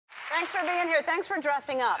thanks for being here. Thanks for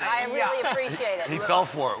dressing up. I really appreciate it. He fell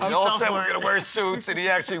for it. We all said we're going to wear suits, and he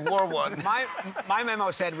actually wore one. My memo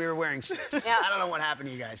said we were wearing suits. Yeah. I don't know what happened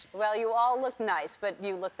to you guys. Well, you all look nice, but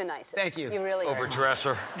you look the nicest. Thank you. You really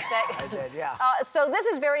Overdresser. I did, yeah. So this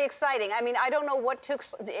is very exciting. I mean, I don't know what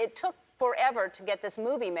it took forever to get this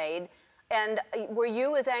movie made. And were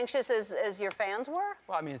you as anxious as your fans were?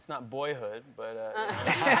 Well, I mean, it's not Boyhood, but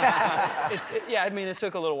yeah, I mean, it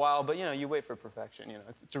took a little while, but you know, you wait for perfection. You know,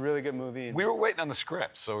 it's a really good movie. And... We were waiting on the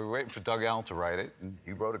script, so we were waiting for Doug Allen to write it, and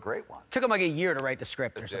he wrote a great one. Took him like a year to write the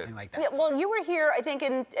script or something like that. Yeah, well, you were here, I think,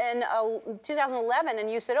 in 2011, and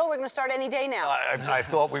you said, "Oh, we're going to start any day now." I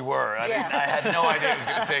thought we were. I had no idea it was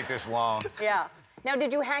going to take this long. Yeah. Now,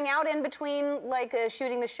 did you hang out in between, like,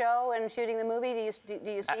 shooting the show and shooting the movie? Do you see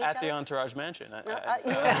each other? At the Entourage mansion. You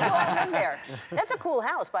all live there. That's a cool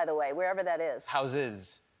house, by the way, wherever that is.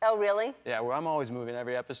 Houses. Oh, really? Yeah, well, I'm always moving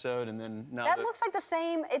every episode, and then now that looks like the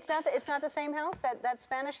same. It's not the same house. That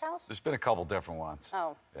Spanish house. There's been a couple different ones.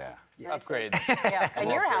 Oh. Yeah. Upgrades. Yeah,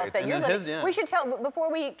 and your house that you're living. Yeah. We should tell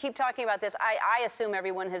before we keep talking about this. I assume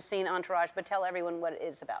everyone has seen Entourage, but tell everyone what it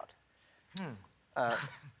is about.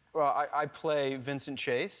 Well, I play Vincent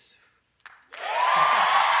Chase.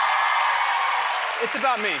 It's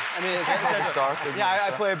about me. I mean, Big star.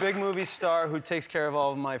 I play a big movie star who takes care of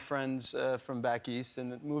all of my friends from back east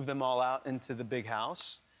and move them all out into the big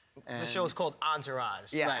house. The show's called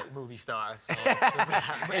Entourage. Yeah. Right. Movie star. So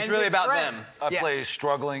it's really about them. I play a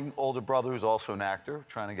struggling older brother who's also an actor,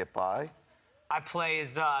 trying to get by. I play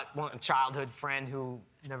his a childhood friend who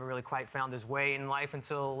never really quite found his way in life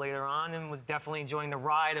until later on and was definitely enjoying the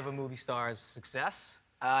ride of a movie star's success.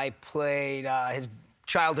 I played his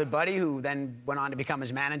childhood buddy who then went on to become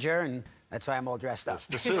his manager, and that's why I'm all dressed up.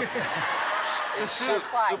 The suit. The suit.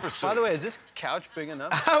 Super suit. By the way, is this couch big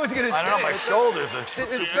enough? I was gonna say. I don't know, my shoulders are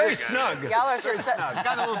It's very snug. Y'all are just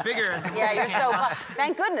Got a little bigger. Yeah, you're so.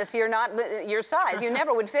 Thank goodness you're not your size. You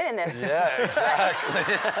never would fit in this. Yeah,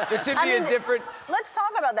 exactly. This should be a different. Let's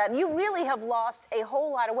talk about that. You really have lost a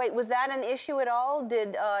whole lot of weight. Was that an issue at all?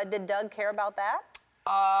 Did Doug care about that?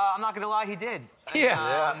 I'm not gonna lie, he did.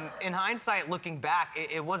 Yeah. In hindsight, looking back,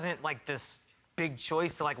 it wasn't like this big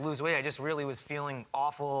choice to like lose weight. I just really was feeling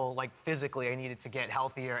awful, like physically. I needed to get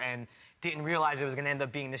healthier and didn't realize it was gonna end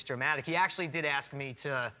up being this dramatic. He actually did ask me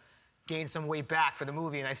to gain some weight back for the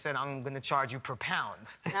movie, and I said, I'm gonna charge you per pound.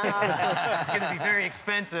 It's gonna be very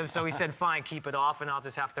expensive, so he said, fine, keep it off, and I'll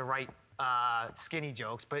just have to write skinny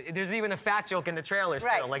jokes. But there's even a fat joke in the trailer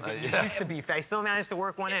still. Right. Like, it used to be fat. I still managed to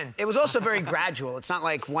work one in. It was also very gradual. It's not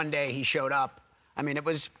like one day he showed up. I mean, it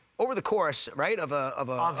was over the course, right, of a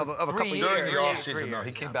couple years. During the off season, though,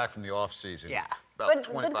 he came back from the off season. Yeah. But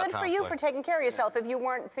good for you for taking care of yourself. If you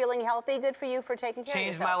weren't feeling healthy, good for you for taking care of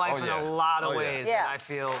Changed yourself. my life in a lot of ways. Yeah. And I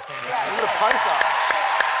feel fantastic. Yeah, Look at a python.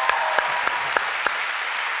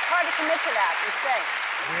 hard to commit to that It and stay.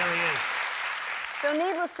 really is. So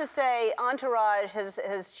needless to say, Entourage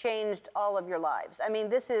has changed all of your lives. I mean,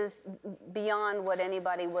 this is beyond what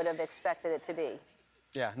anybody would have expected it to be.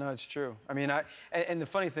 Yeah, no, it's true. I mean, and the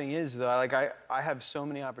funny thing is, though, like I have so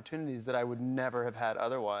many opportunities that I would never have had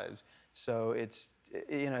otherwise. So it's,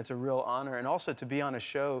 you know, it's a real honor, and also to be on a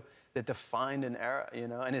show that defined an era, you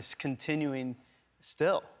know, and is continuing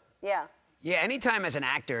still. Yeah. Yeah. Anytime as an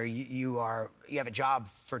actor you have a job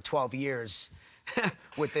for 12 years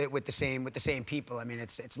with the same people. I mean,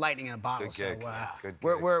 it's lightning in a bottle. Good gig. So Good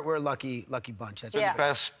gig. we're a lucky bunch. That's Yeah.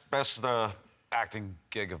 Best acting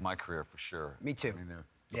gig of my career for sure. Me too. I mean,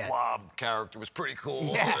 the Yeah. Blob character was pretty cool.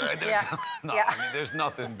 Yeah. Yeah. No, Yeah. I mean, there's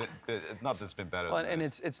nothing's been better. Well, than and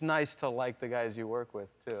this. it's nice to like the guys you work with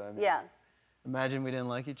too. I mean, Yeah. Imagine we didn't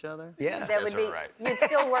like each other. Yeah. That would be. right. You'd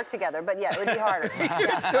still work together, but yeah, it would be harder.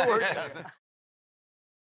 It's still working.